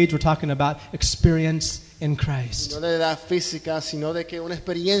physical age. We're talking about experience in Christ. no de edad física, sino de que una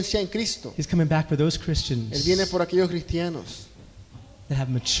experiencia en Cristo. He's coming back for those Él Christians viene por aquellos cristianos that have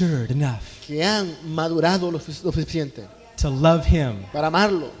matured enough que han madurado lo suficiente to love him para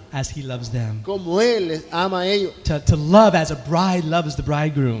amarlo as he loves them. como Él les ama a ellos. To love as a bride loves the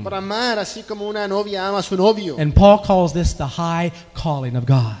bridegroom. Para amar así como una novia ama a su novio. And Paul calls this the high calling of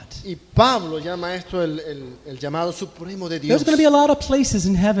God. Y Pablo llama esto el llamado supremo de There's Dios. going to be a lot of places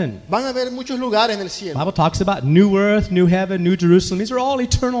in heaven. Van a haber muchos lugares en el The cielo. Bible talks about new earth, new heaven, new Jerusalem. These are all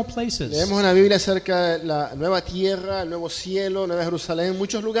eternal places. Leemos en la Biblia acerca de la nueva tierra, el nuevo cielo, Nueva Jerusalén,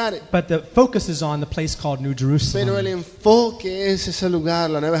 muchos lugares. But the focus is on the place called New Pero el Jerusalem. enfoque es ese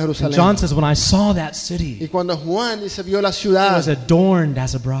lugar, la Nueva And Jerusalén. John says, when I saw that Y city, cuando Juan dice vio la it ciudad was adorned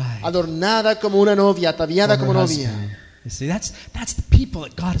as a bride. adornada como una novia, ataviada for her como husband. novia. You see, that's the people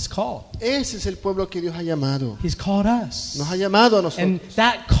that God has called. Ese es el pueblo que Dios ha llamado. He's called us. Nos ha llamado a And nosotros.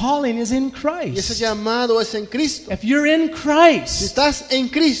 that calling is in Y ese Christ. llamado es en Cristo. If you're in Si Christ, estás en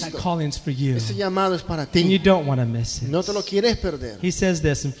that Cristo, calling's for you. ese llamado es para And you ti. don't want to miss No te lo it. quieres perder. He says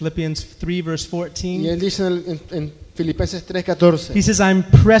this in Philippians 3, verse Y 14. él dice en Filipenses 3:14. He says, I'm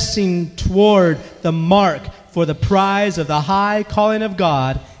pressing toward the mark for the prize of the high calling of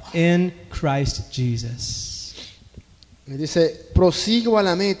God in Christ Jesus. Y dice, prosigo a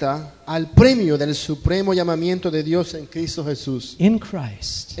la meta, al premio del supremo llamamiento de Dios en Cristo Jesús. In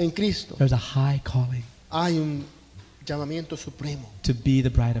Christ, En Cristo there's a high calling hay un llamamiento supremo to be the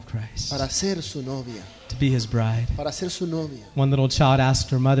bride of Christ, para ser su novia, to be his bride. para ser su novia. One little child asked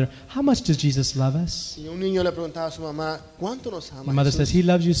her mother, how much does Jesus love us? Y un niño le preguntaba a su mamá, ¿cuánto nos The ama mother Jesús? says, he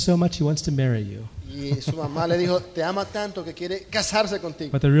loves you so much he wants to marry you. Y su mamá le dijo, te ama tanto que quiere casarse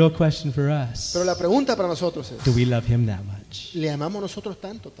contigo. But the real question for us, Pero la pregunta para nosotros es, do we love him that much? ¿le amamos nosotros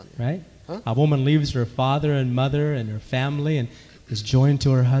tanto también? Right? Huh? A woman leaves her father and mother and her family and is joined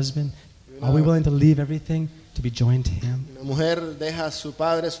to her husband. Are we willing to leave everything to be joined to him? Una mujer deja a su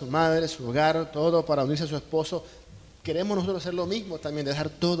padre, su madre, su hogar, todo para unirse a su esposo. Queremos nosotros hacer lo mismo también, dejar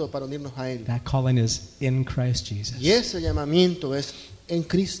todo para unirnos a Él. That calling is in Christ Jesus. Y ese llamamiento es en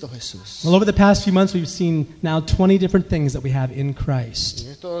Cristo Jesús. Well, over the past few months, we've seen now 20 different things that we have in Christ.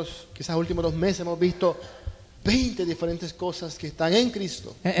 En estos quizás últimos 2 meses hemos visto 20 diferentes cosas que están en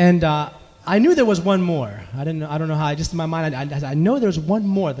Cristo. And I knew there was one more. I don't know how. Just in my mind, I know there's one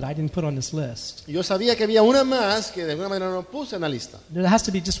more that I didn't put on this list. Y yo sabía que había una más que de alguna manera no puse en la lista. There has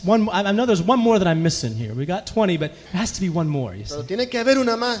to be just one. I know there's one more that I'm missing here. We got 20, but there has to be one more. You see. Pero tiene que haber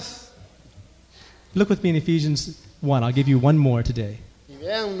una más. Look with me in Ephesians 1. I'll give you one more today. Y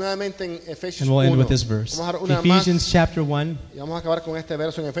vean nuevamente en Efesios And we'll end 1. with this verse. Vamos a dar una Ephesians más chapter 1. y vamos a acabar con este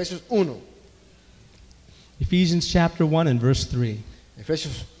verso en Efesios 1. Ephesians chapter 1 and verse 3.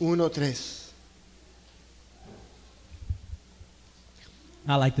 Efesios 1:3.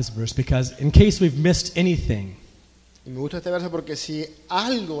 I like this verse because in case we've missed anything, Y me gusta este verso porque si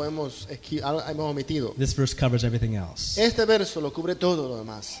algo hemos omitido, this verse covers everything else. este verso lo cubre todo lo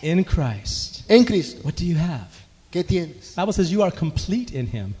demás. In Christ, En Cristo, what do you have? ¿qué tienes? The Bible says you are complete in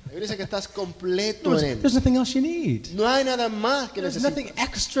Him. La Biblia dice que estás completo en Él. There's nothing else you need. No hay nada más que There's necesitas. nothing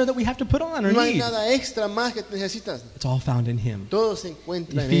extra that we have to put on or No hay need. nada extra más que necesitas. It's all found in Him. Todo se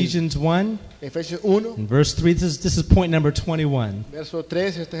encuentra en Él. Ephesians 1 Efesios 1, and verse 3, this is point number 21. verso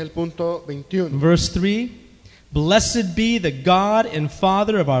 3, este es el punto 21. Verse 3, Blessed be the God and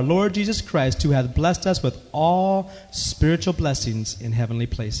Father of our Lord Jesus Christ, who hath blessed us with all spiritual blessings in heavenly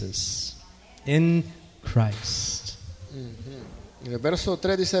places. In Christ. En el verso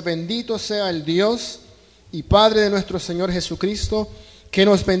 3 dice, bendito sea el Dios y Padre de nuestro Señor Jesucristo, que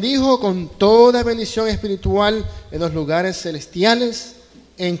nos bendijo con toda bendición espiritual en los lugares celestiales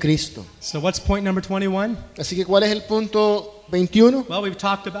en Cristo. So what's point number 21? Así que, ¿cuál es el punto 21? Well, we've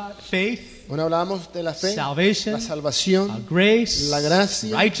talked about faith, Bueno, hablamos de la fe, salvation, la salvación, grace, la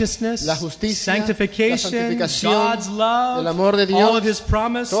gracia, righteousness, la justicia, sanctification, la santificación, God's love, el amor de Dios, all of His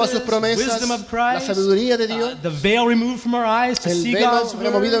promises, todas sus promesas, wisdom of la Christ, sabiduría de Dios, the veil removed from our eyes to el see velo God's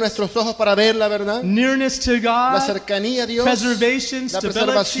removido de word, nuestros ojos para ver la verdad, nearness to la God, cercanía a Dios, preservation, la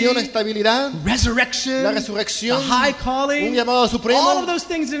preservación, la stability, estabilidad, resurrection, la resurrección, the high calling, un llamado supremo, all of those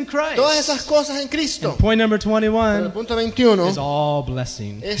things in Christ. todas esas cosas en Cristo. And point number Pero el 21 punto 21 is all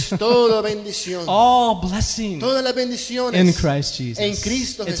blessing. es todo bendición. All blessing Todas las bendiciones in Christ Jesus. en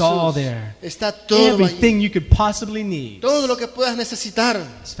Cristo It's Jesús. all there. Está todo Everything ahí. you could possibly need Todo lo que puedas necesitar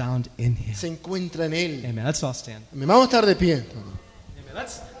is found in Him. se encuentra en Él. Amen. Let's all stand. Amén. Vamos a estar de pie. Amen.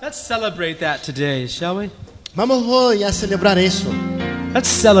 Let's celebrate that today, shall we? Vamos hoy a celebrar eso. Let's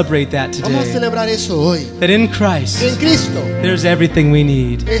celebrate that Vamos a today. celebrar eso hoy. That in Christ Que en Cristo there's everything we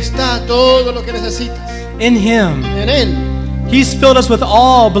need. está todo lo que necesitas. In Him, En Él He's filled us with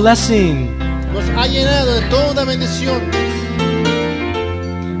all blessing. nos ha llenado de toda bendición.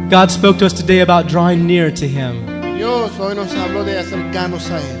 God spoke to us today about drawing near to Him. Dios hoy nos habló de acercarnos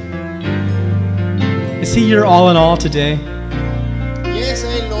a Él. Is He your all in all today? Y es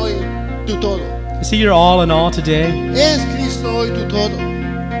Él hoy tu todo. Is He your all in all today? Es Cristo hoy tu todo.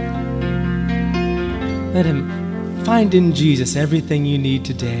 Let Him find in Jesus everything you need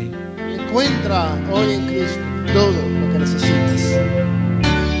today. Encuentra hoy en Cristo todo lo que necesitas.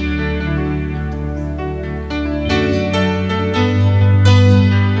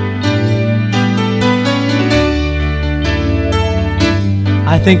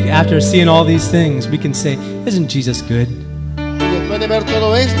 I think after seeing all these things, we can say, isn't Jesus good? Y después de ver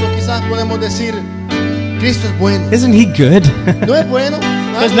todo esto, quizás podemos decir, Cristo es bueno. Isn't He good? No es bueno.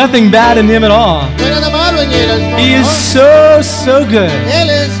 There's No nothing bad in Him at all. hay nada malo en Él. He is No. so good. Él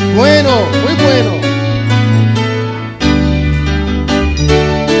es bueno, muy bueno.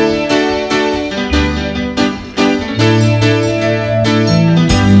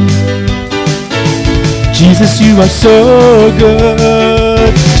 Jesus, you are so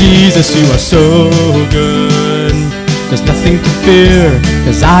good. Jesus, you are so good. There's nothing to fear,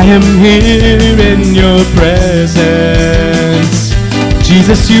 'cause I am here in your presence.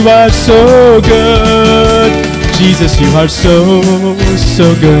 Jesus, you are so good. Jesus, you are so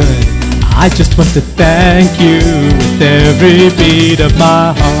good. I just want to thank you with every beat of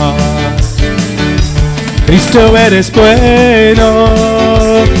my heart. Cristo, eres bueno,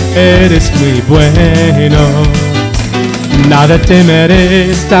 eres muy bueno. Nada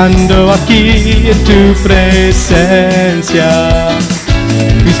temeré estando aquí en tu presencia.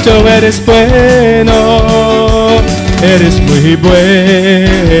 Cristo, eres bueno, eres muy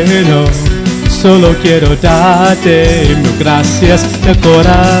bueno. Solo quiero darte mil gracias de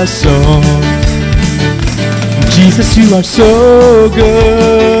corazón. Jesus, you are so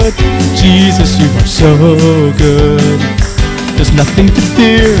good. Jesus, you are so good. There's nothing to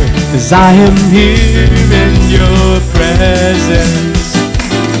fear, 'cause I am here in your presence.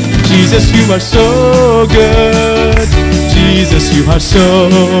 Jesus, you are so good. Jesus, you are so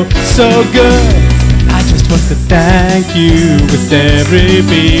good. I just want to thank you with every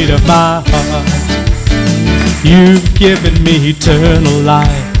beat of my heart. You've given me eternal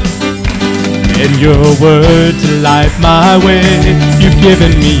life. In your word to light my way, you've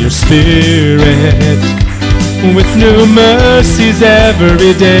given me your spirit with new mercies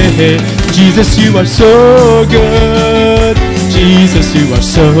every day. Jesus, you are so good. Jesus, you are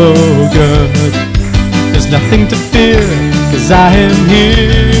so good. There's nothing to fear, 'cause I am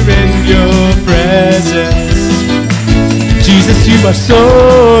here in your presence. Jesus, you are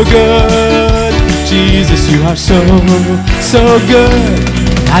so good. Jesus, you are so good.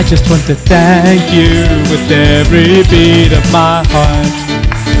 I just want to thank you with every beat of my heart.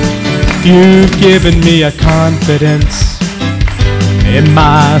 You've given me a confidence, and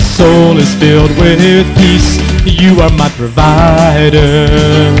my soul is filled with peace. You are my provider.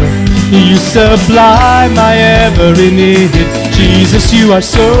 You supply my every need. Jesus, you are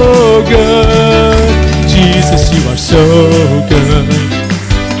so good. Jesus, you are so good.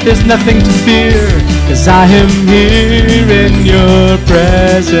 There's nothing to fear, 'cause I am here in your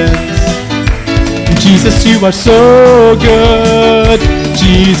presence. Jesus, you are so good.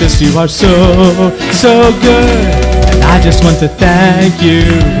 Jesus, you are so, so good. And I just want to thank you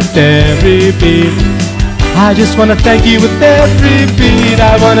with every beat. I just want to thank you with every beat.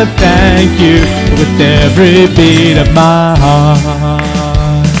 I want to thank you with every beat of my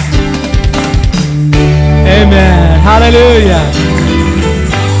heart. Amen. Hallelujah.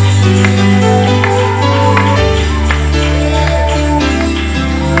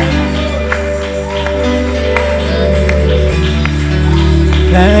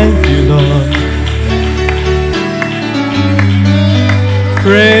 Thank you, Lord.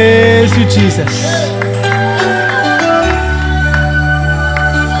 Praise you, Jesus.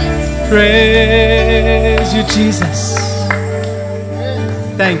 Praise you, Jesus.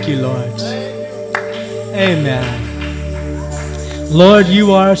 Thank you, Lord. Amen. Lord,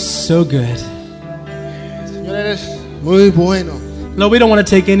 you are so good. Señor, eres muy bueno. Lord, we don't want to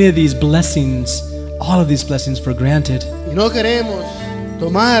take any of these blessings, all of these blessings, for granted. Y no queremos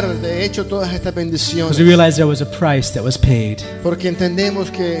tomar de hecho todas estas bendiciones. Because we realize there was a price that was paid. Porque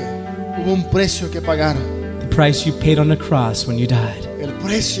entendemos que hubo un precio que pagar. The price you paid on the cross when you died. El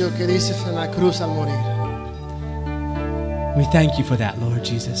precio que dices en la cruz al morir. We thank you for that, Lord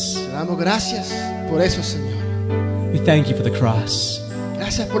Jesus. Te damos gracias por eso, Señor. We thank you for the cross.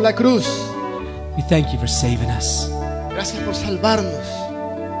 Gracias por la cruz. We thank you for saving us. Gracias por salvarnos.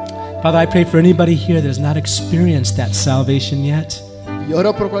 Father, I pray for anybody here that has not experienced that salvation yet. Y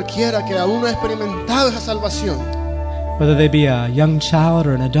oro por cualquiera que aún no ha experimentado esa salvación. Whether they be a young child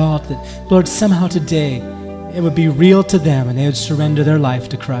or an adult, that, Lord, somehow today it would be real to them and they would surrender their life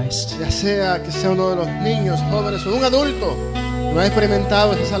to Christ. Ya sea que sea uno de los niños, jóvenes o un adulto que no ha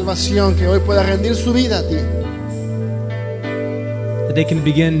experimentado esa salvación, que hoy pueda rendir su vida a ti. That they can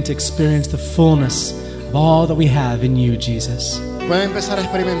begin to experience the fullness of all that we have in you, Jesus. Pueden empezar a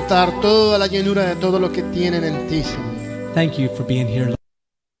experimentar toda la llenura de todo lo que tienen en ti, Señor. Thank you for being here, Lord.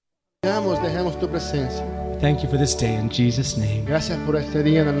 Dejamos tu presencia. Thank you for this day in Jesus' name. Gracias por este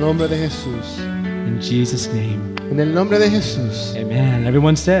día en el nombre de Jesús. In Jesus' name. En el nombre de Jesús. Amen.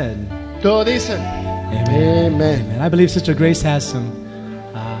 Everyone said. Todo dice. Amen. Amen. Amen. I believe Sister Grace has some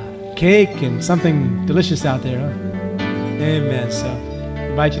cake and something delicious out there. Huh? Amen. So I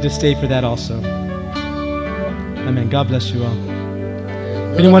invite you to stay for that also. Amen. God bless you all.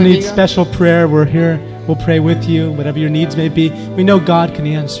 If anyone needs special prayer, we're here. We'll pray with you, whatever your needs may be. We know God can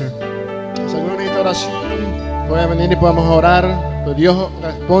answer. Si alguno necesita oración, puede venir y podemos orar, pues Dios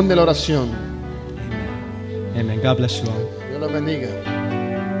responde la oración. Amen. Amen. God bless you all. Dios los bendiga.